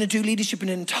they're going to do leadership in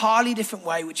an entirely different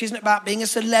way, which isn't about being a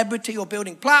celebrity or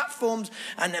building platforms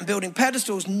and building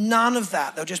pedestals. None of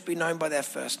that. They'll just be known by their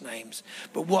first names.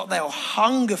 But what they'll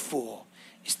hunger for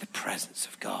is the presence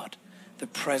of God. The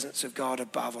presence of God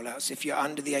above all else. If you're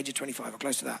under the age of 25 or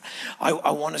close to that,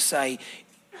 I want to say,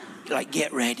 like,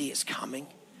 get ready, it's coming.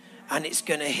 And it's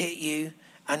going to hit you,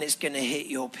 and it's going to hit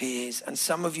your peers. And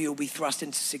some of you will be thrust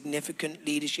into significant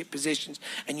leadership positions,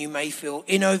 and you may feel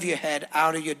in over your head,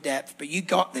 out of your depth, but you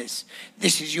got this.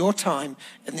 This is your time,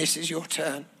 and this is your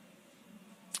turn.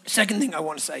 Second thing I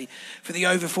want to say, for the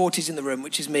over 40s in the room,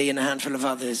 which is me and a handful of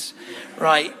others,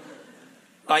 right?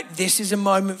 Like, this is a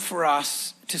moment for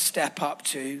us to step up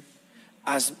to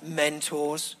as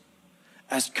mentors,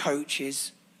 as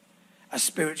coaches, as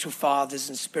spiritual fathers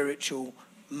and spiritual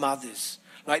mothers.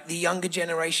 Like, the younger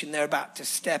generation, they're about to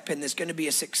step in. There's going to be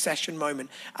a succession moment,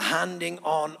 a handing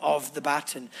on of the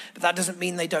baton. But that doesn't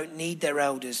mean they don't need their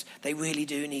elders. They really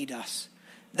do need us.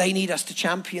 They need us to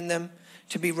champion them,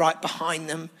 to be right behind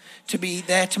them, to be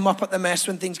there to mop up the mess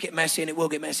when things get messy, and it will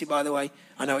get messy, by the way.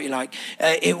 I know what you like.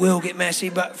 It will get messy,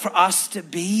 but for us to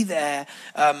be there,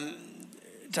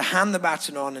 to hand the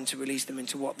baton on and to release them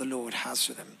into what the Lord has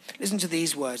for them. Listen to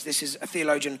these words. This is a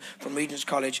theologian from Regent's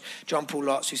College, John Paul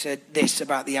Lotz, who said this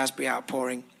about the Asbury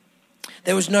outpouring.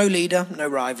 There was no leader, no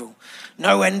rival,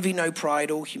 no envy, no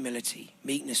pride, all humility,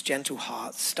 meekness, gentle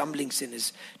hearts, stumbling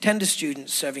sinners, tender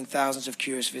students serving thousands of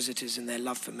curious visitors in their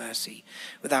love for mercy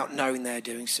without knowing they're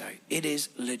doing so. It is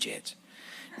legit.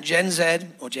 Gen Z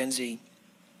or Gen Z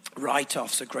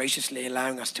write-offs are graciously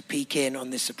allowing us to peek in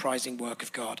on this surprising work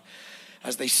of God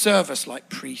as they serve us like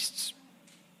priests,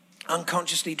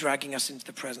 unconsciously dragging us into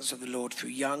the presence of the Lord through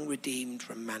young, redeemed,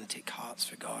 romantic hearts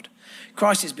for God.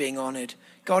 Christ is being honored.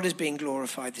 God is being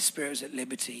glorified. The Spirit is at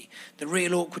liberty. The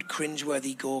real awkward,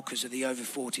 cringeworthy gawkers are the over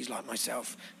 40s like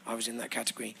myself. I was in that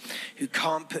category, who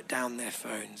can't put down their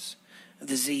phones.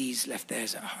 The Z's left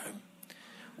theirs at home.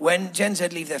 When Gen Z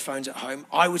leave their phones at home,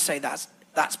 I would say that's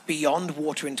beyond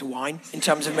water into wine in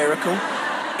terms of miracle.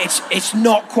 It's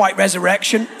not quite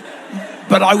resurrection,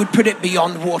 but I would put it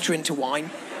beyond water into wine.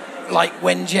 Like,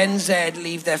 when Gen Z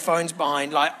leave their phones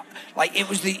behind, like it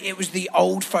was the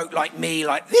old folk like me,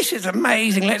 like, this is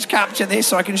amazing, let's capture this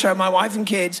so I can show my wife and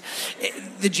kids.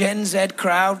 The Gen Z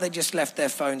crowd, they just left their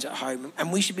phones at home,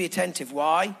 and we should be attentive.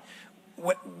 Why?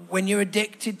 When you're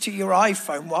addicted to your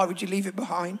iPhone, why would you leave it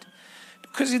behind?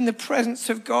 Because in the presence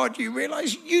of God, you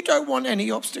realize you don't want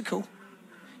any obstacle.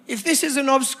 If this is an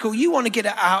obstacle, you want to get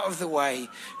it out of the way,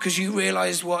 because you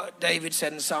realize what David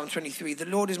said in Psalm 23, the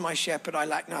Lord is my shepherd, I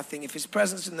lack nothing. If his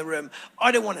presence in the room,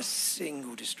 I don't want a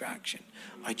single distraction.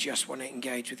 I just want to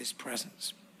engage with his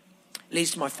presence.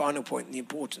 Leads to my final point in the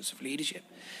importance of leadership.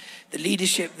 The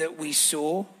leadership that we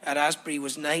saw at Asbury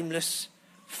was nameless,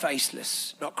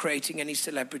 faceless, not creating any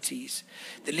celebrities.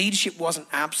 The leadership wasn't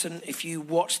absent. If you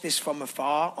watch this from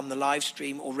afar on the live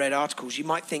stream or read articles, you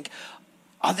might think,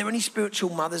 are there any spiritual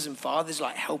mothers and fathers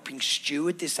like helping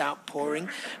steward this outpouring?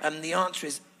 And the answer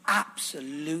is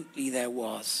Absolutely there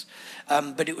was.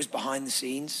 But it was behind the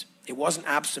scenes. It wasn't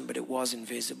absent, but it was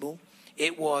invisible.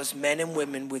 It was men and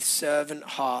women with servant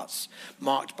hearts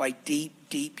marked by deep,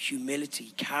 deep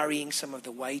humility, carrying some of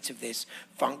the weight of this,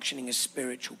 functioning as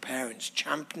spiritual parents,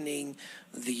 championing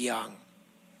the young.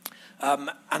 And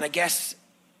I guess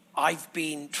I've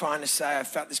been trying to say, I've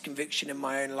felt this conviction in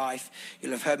my own life.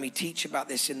 You'll have heard me teach about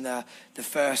this in the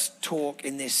first talk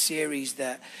in this series,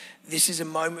 that this is a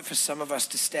moment for some of us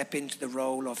to step into the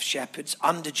role of shepherds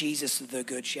under Jesus, the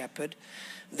Good Shepherd.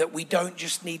 That we don't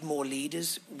just need more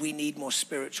leaders, we need more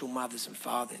spiritual mothers and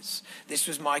fathers. This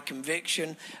was my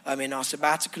conviction in our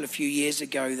sabbatical a few years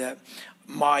ago, that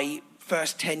my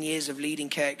first 10 years of leading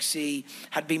KXC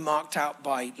had been marked out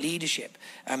by leadership.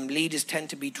 Leaders tend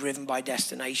to be driven by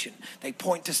destination. They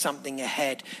point to something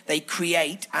ahead. They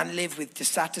create and live with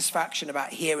dissatisfaction about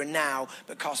here and now,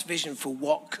 but cast vision for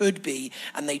what could be,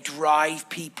 and they drive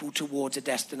people towards a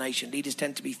destination. Leaders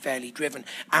tend to be fairly driven,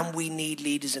 and we need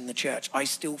leaders in the church. I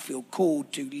still feel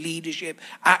called to leadership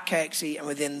at KXC and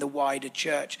within the wider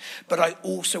church, but I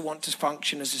also want to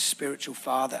function as a spiritual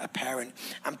father, a parent.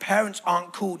 And parents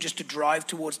aren't called just to drive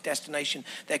towards destination.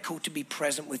 They're called to be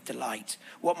present with delight.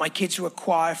 What my kids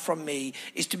require from me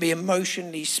is to be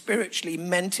emotionally, spiritually,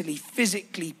 mentally,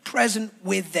 physically present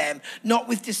with them, not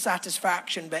with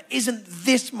dissatisfaction, but isn't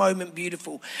this moment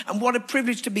beautiful? And what a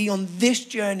privilege to be on this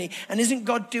journey. And isn't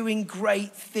God doing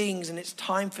great things? And it's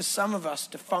time for some of us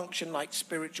to function like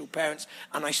spiritual parents.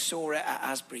 And I saw it at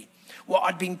Asbury. What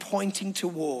I'd been pointing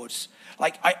towards,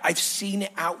 like I've seen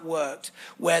it outworked,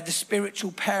 where the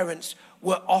spiritual parents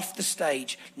were off the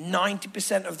stage.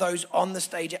 90% of those on the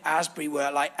stage at Asbury were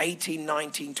like 18,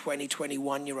 19, 20,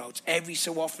 21-year-olds. Every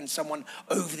so often, someone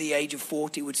over the age of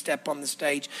 40 would step on the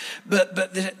stage. But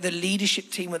the leadership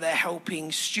team were there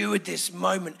helping steward this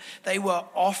moment. They were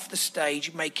off the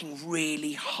stage making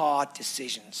really hard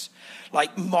decisions,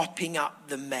 like mopping up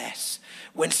the mess.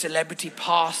 When celebrity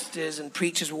pastors and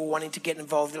preachers were wanting to get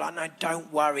involved, they're like, no,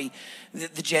 don't worry.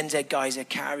 The Gen Z guys are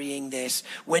carrying this.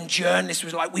 When journalists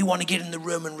was like, we want to get in the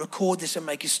room and record this and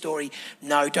make a story.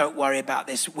 No, don't worry about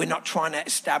this. We're not trying to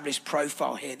establish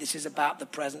profile here. This is about the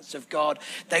presence of God.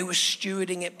 They were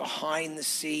stewarding it behind the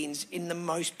scenes in the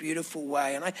most beautiful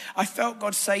way. And I felt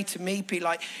God say to me, Pete,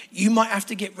 like, you might have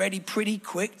to get ready pretty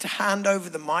quick to hand over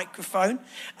the microphone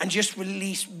and just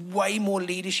release way more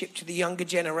leadership to the younger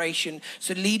generation.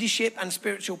 So leadership and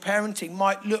spiritual parenting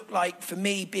might look like, for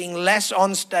me, being less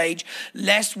on stage,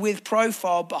 less with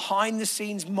profile, behind the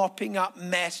scenes, mopping up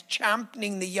mess,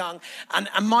 championing the young. And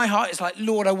my heart is like,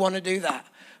 Lord, I want to do that.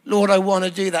 Lord, I want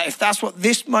to do that. If that's what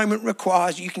this moment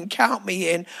requires, you can count me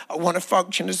in. I want to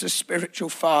function as a spiritual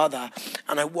father.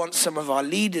 And I want some of our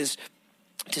leaders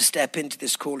to step into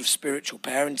this call of spiritual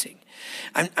parenting.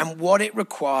 And what it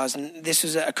requires, and this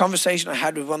is a conversation I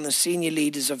had with one of the senior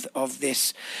leaders of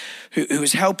this, who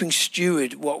was helping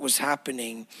steward what was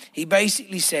happening. He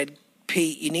basically said,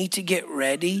 Pete, you need to get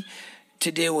ready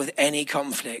to deal with any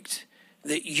conflict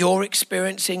that you're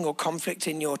experiencing or conflict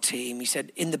in your team. He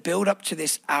said, in the build up to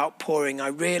this outpouring, I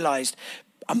realized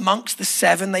amongst the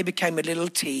 7, they became a little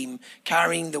team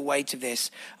carrying the weight of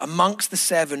this. Amongst the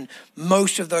 7,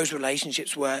 most of those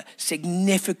relationships were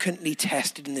significantly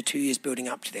tested in the 2 years building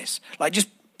up to this. Like just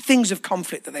things of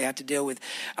conflict that they had to deal with.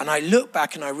 And I look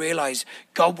back and I realize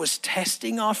God was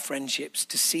testing our friendships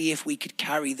to see if we could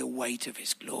carry the weight of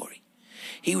his glory.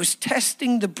 He was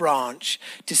testing the branch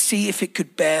to see if it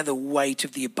could bear the weight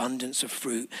of the abundance of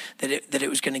fruit that it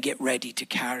was going to get ready to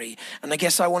carry. And I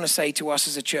guess I want to say to us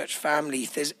as a church family,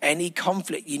 if there's any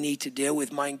conflict you need to deal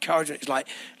with, my encouragement is like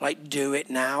do it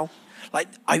now. Like,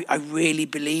 I really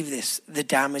believe this. The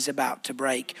dam is about to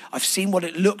break. I've seen what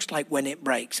it looks like when it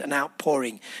breaks, an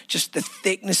outpouring. Just the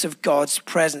thickness of God's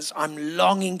presence. I'm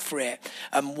longing for it.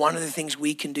 One of the things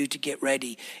we can do to get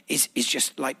ready is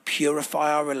just like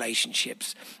purify our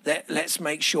relationships. Let's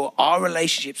make sure our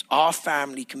relationships, our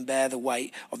family can bear the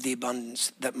weight of the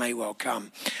abundance that may well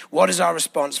come. What is our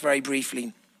response, very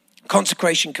briefly?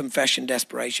 Consecration, confession,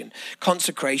 desperation.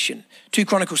 Consecration. 2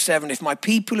 Chronicles 7, if my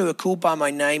people who are called by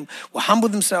my name will humble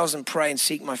themselves and pray and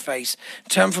seek my face,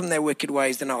 turn from their wicked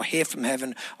ways, then I'll hear from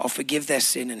heaven, I'll forgive their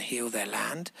sin and heal their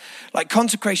land. Like,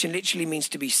 consecration literally means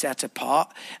to be set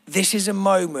apart. This is a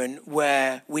moment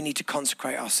where we need to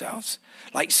consecrate ourselves.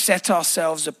 Like, set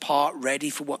ourselves apart,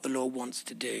 ready for what the Lord wants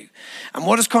to do. And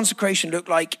what does consecration look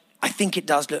like? I think it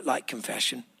does look like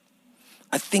confession.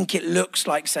 I think it looks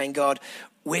like saying, God,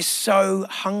 we're so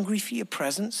hungry for your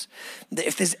presence that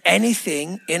if there's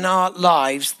anything in our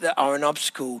lives that are an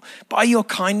obstacle, by your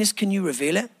kindness, can you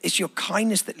reveal it? It's your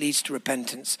kindness that leads to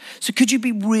repentance. So could you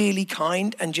be really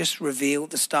kind and just reveal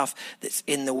the stuff that's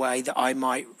in the way, that I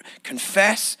might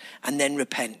confess and then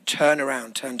repent, turn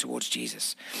around, turn towards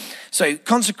Jesus. So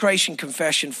consecration,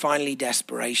 confession, finally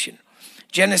desperation.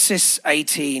 Genesis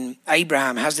 18,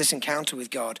 Abraham has this encounter with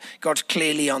God. God's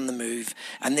clearly on the move.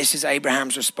 And this is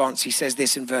Abraham's response. He says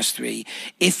this in verse 3,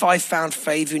 if I found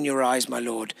favor in your eyes, my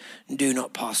Lord, do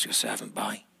not pass your servant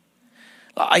by.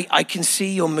 I can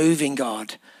see you're moving,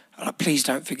 God. Please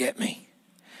don't forget me.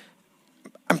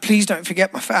 And please don't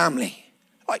forget my family.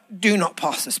 Do not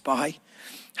pass us by.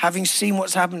 Having seen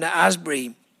what's happened at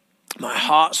Asbury, my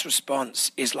heart's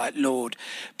response is like, Lord,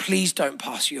 please don't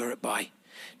pass Europe by.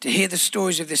 To hear the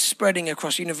stories of this spreading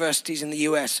across universities in the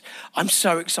US, I'm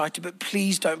so excited, but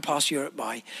please don't pass Europe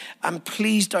by. And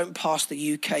please don't pass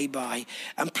the UK by.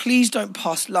 And please don't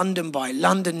pass London by.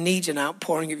 London needs an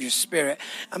outpouring of your spirit.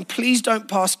 And please don't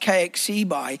pass KXC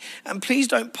by. And please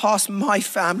don't pass my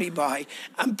family by.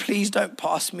 And please don't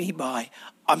pass me by.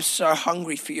 I'm so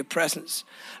hungry for your presence.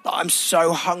 I'm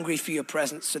so hungry for your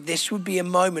presence. So this would be a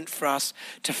moment for us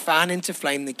to fan into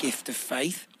flame the gift of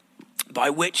faith. By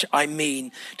which I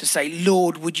mean to say,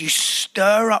 Lord, would you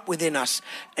stir up within us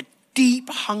a deep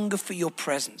hunger for your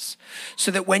presence,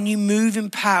 so that when you move in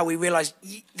power, we realize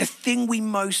the thing we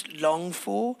most long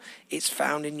for, it's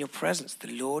found in your presence.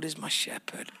 The Lord is my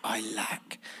shepherd. I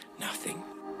lack nothing.